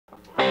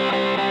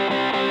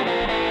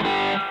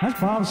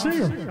Bob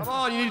Seger. Come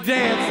on, you need to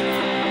dance.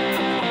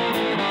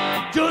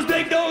 Just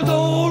take those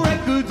old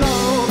records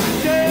off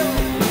the shelf.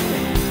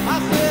 I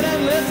sit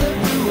and listen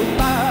to them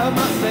by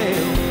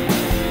myself.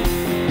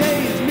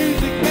 Today's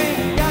music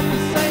ain't got the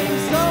same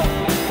soul.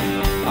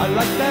 I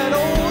like that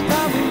old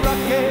time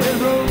rock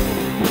and roll.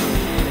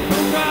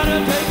 Don't try to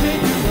take me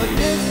to a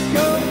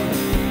disco.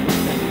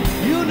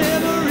 You'll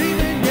never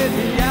even get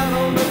me out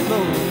on the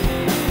floor.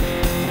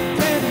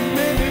 10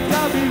 minutes,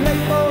 I'll be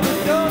late for the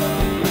door.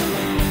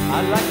 I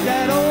like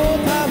that old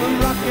time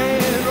rock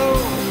and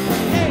roll.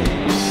 Hey,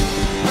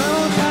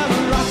 old time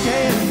rock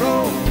and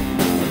roll.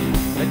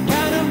 That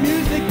kind of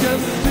music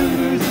just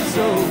soothes the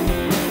soul.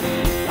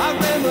 I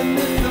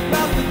reminisce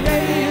about the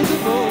days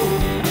of old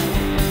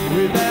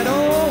with that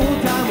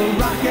old time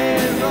rock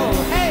and roll.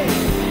 Hey.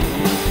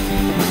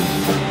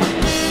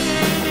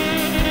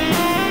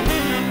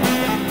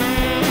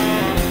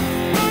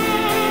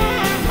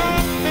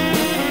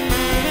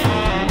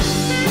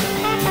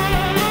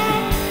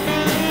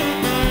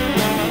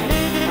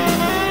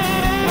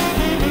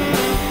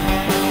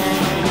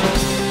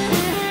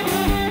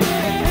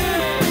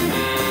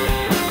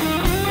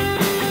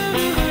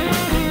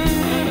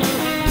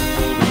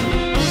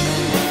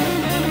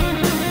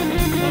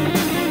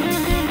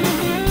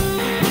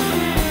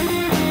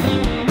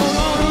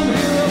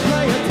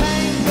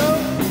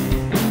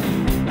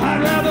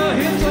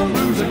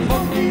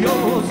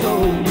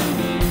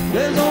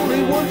 There's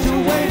only one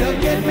true way to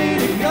get me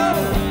to go.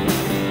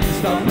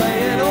 Start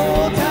playing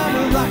old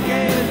time rock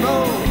and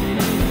roll.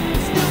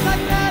 Still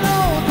like that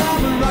old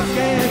time rock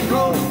and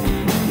roll.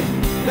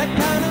 That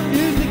kind of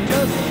music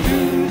just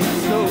soothes the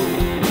soul.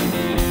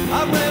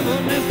 I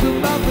reminisce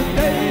about the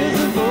days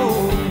of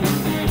old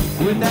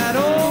with that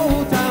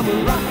old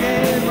time rock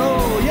and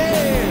roll. Yeah.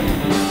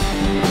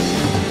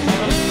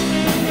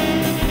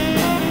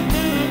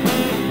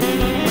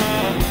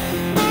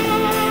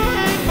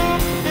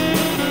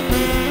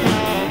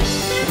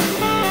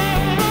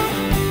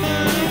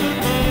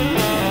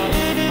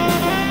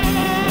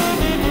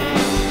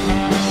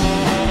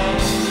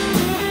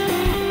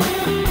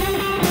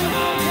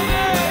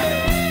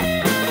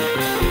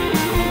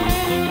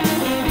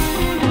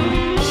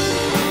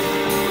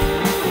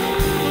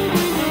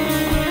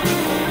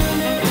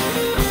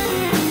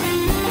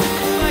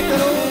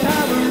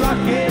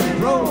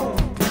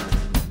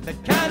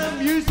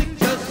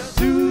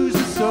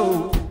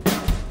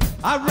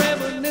 I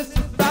reminisce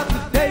about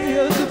the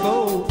days of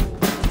old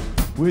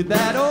with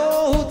that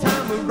old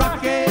time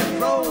rock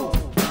and roll.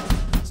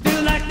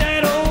 Still like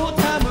that old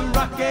time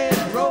rock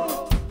and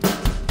roll.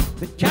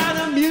 The kind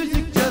of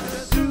music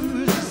just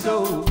soothes the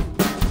soul.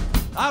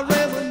 I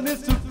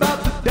reminisce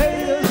about the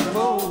days of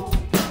old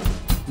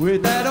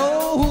with that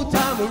old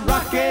time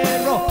rock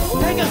and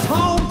roll. Take us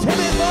home.